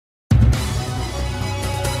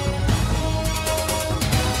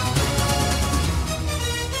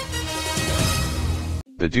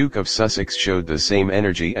The Duke of Sussex showed the same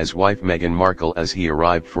energy as wife Meghan Markle as he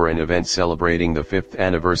arrived for an event celebrating the 5th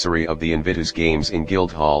anniversary of the Invictus Games in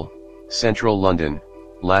Guildhall, central London,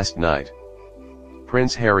 last night.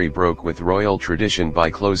 Prince Harry broke with royal tradition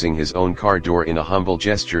by closing his own car door in a humble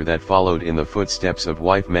gesture that followed in the footsteps of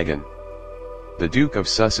wife Meghan. The Duke of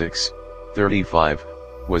Sussex, 35,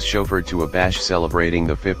 was chauffeured to a bash celebrating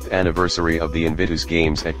the 5th anniversary of the Invictus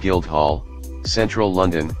Games at Guildhall, central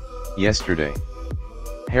London, yesterday.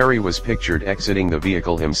 Harry was pictured exiting the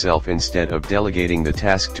vehicle himself instead of delegating the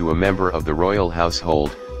task to a member of the royal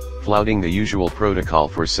household, flouting the usual protocol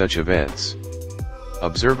for such events.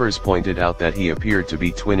 Observers pointed out that he appeared to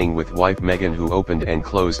be twinning with wife Meghan, who opened and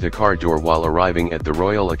closed a car door while arriving at the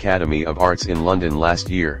Royal Academy of Arts in London last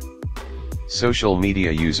year. Social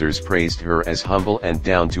media users praised her as humble and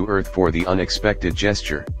down-to-earth for the unexpected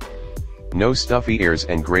gesture. "No stuffy airs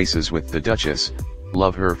and graces with the Duchess,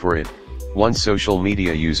 love her for it," one social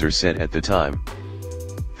media user said at the time.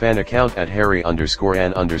 Fan account at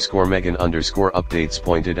Harry_Ann_Meghan_updates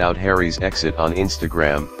pointed out Harry's exit on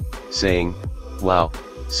Instagram, saying, "Wow,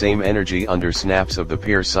 same energy" under snaps of the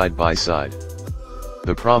pair side by side.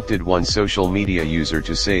 The prompted one social media user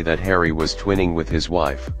to say that Harry was twinning with his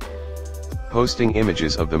wife. Posting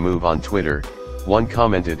images of the move on Twitter, one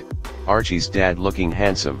commented, "Archie's dad looking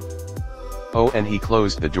handsome. Oh, and he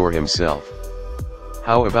closed the door himself.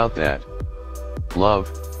 How about that?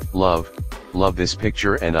 Love, love, love this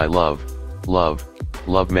picture, and I love, love,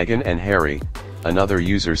 love Meghan and Harry," another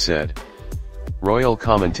user said. Royal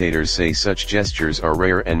commentators say such gestures are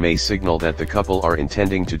rare and may signal that the couple are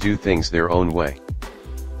intending to do things their own way.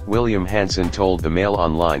 William Hanson told the Mail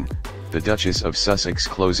Online, "The Duchess of Sussex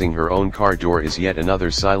closing her own car door is yet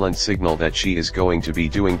another silent signal that she is going to be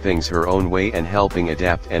doing things her own way and helping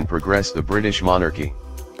adapt and progress the British monarchy.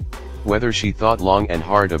 Whether she thought long and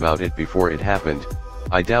hard about it before it happened,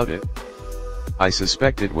 I doubt it. I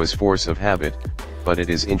suspect it was force of habit, but it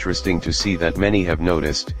is interesting to see that many have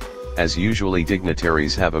noticed, as usually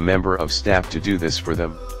dignitaries have a member of staff to do this for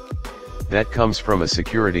them. That comes from a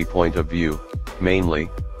security point of view, mainly,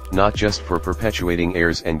 not just for perpetuating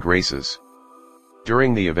airs and graces."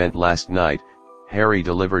 During the event last night, Harry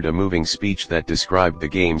delivered a moving speech that described the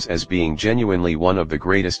Games as being genuinely one of the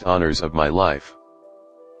greatest honors of my life.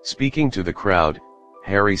 Speaking to the crowd,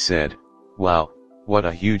 Harry said, "Wow, what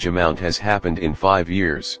a huge amount has happened in 5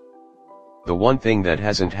 years. The one thing that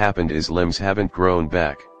hasn't happened is limbs haven't grown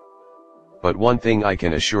back. But one thing I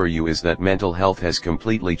can assure you is that mental health has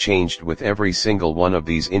completely changed with every single one of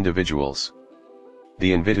these individuals."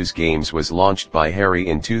 The Invictus Games was launched by Harry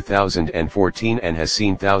in 2014 and has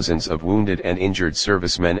seen thousands of wounded and injured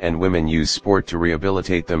servicemen and women use sport to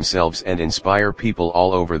rehabilitate themselves and inspire people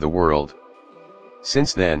all over the world.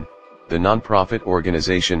 Since then, the non-profit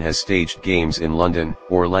organization has staged games in London,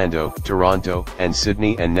 Orlando, Toronto, and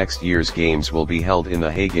Sydney, and next year's games will be held in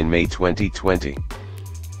The Hague in May 2020.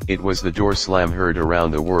 It was the door slam heard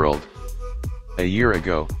around the world. A year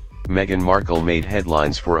ago, Meghan Markle made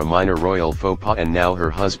headlines for a minor royal faux pas, and now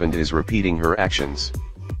her husband is repeating her actions.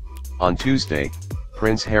 On Tuesday,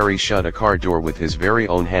 Prince Harry shut a car door with his very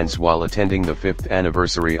own hands while attending the 5th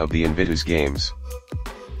anniversary of the Invictus Games.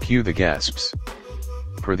 Cue the gasps.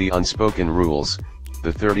 Per the unspoken rules,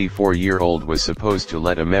 the 34-year-old was supposed to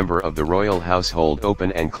let a member of the royal household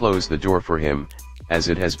open and close the door for him, as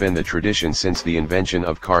it has been the tradition since the invention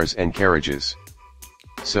of cars and carriages.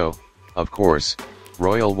 So, of course,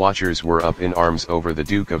 royal watchers were up in arms over the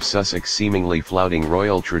Duke of Sussex seemingly flouting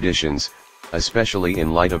royal traditions, especially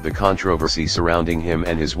in light of the controversy surrounding him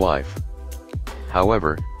and his wife.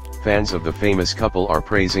 However, fans of the famous couple are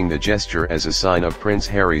praising the gesture as a sign of Prince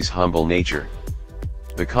Harry's humble nature.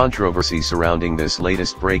 The controversy surrounding this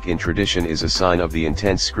latest break in tradition is a sign of the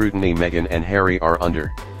intense scrutiny Meghan and Harry are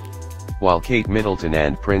under. While Kate Middleton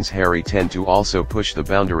and Prince Harry tend to also push the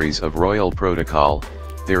boundaries of royal protocol,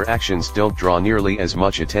 their actions don't draw nearly as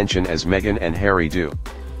much attention as Meghan and Harry do.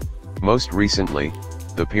 Most recently,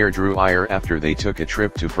 the pair drew ire after they took a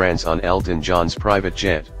trip to France on Elton John's private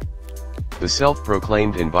jet. The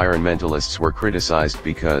self-proclaimed environmentalists were criticized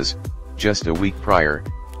because, just a week prior,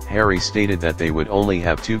 Harry stated that they would only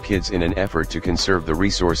have 2 kids in an effort to conserve the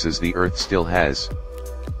resources the Earth still has.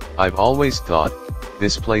 "I've always thought,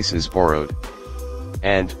 this place is borrowed.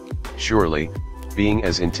 And, surely, being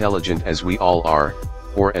as intelligent as we all are,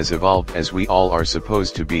 or as evolved as we all are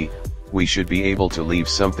supposed to be, we should be able to leave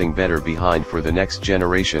something better behind for the next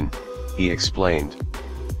generation," he explained.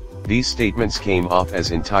 These statements came off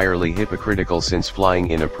as entirely hypocritical since flying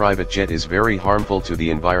in a private jet is very harmful to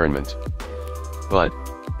the environment. But,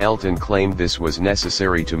 Elton claimed this was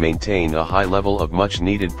necessary to maintain a high level of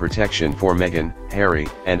much-needed protection for Meghan, Harry,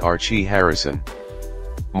 and Archie Harrison.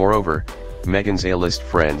 Moreover, Meghan's A-list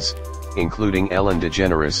friends, including Ellen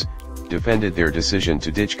DeGeneres, defended their decision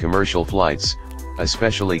to ditch commercial flights,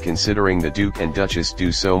 especially considering the Duke and Duchess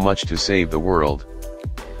do so much to save the world.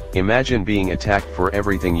 "Imagine being attacked for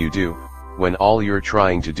everything you do, when all you're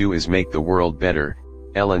trying to do is make the world better,"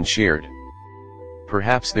 Ellen shared.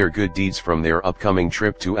 Perhaps their good deeds from their upcoming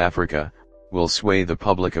trip to Africa will sway the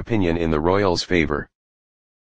public opinion in the royals' favor.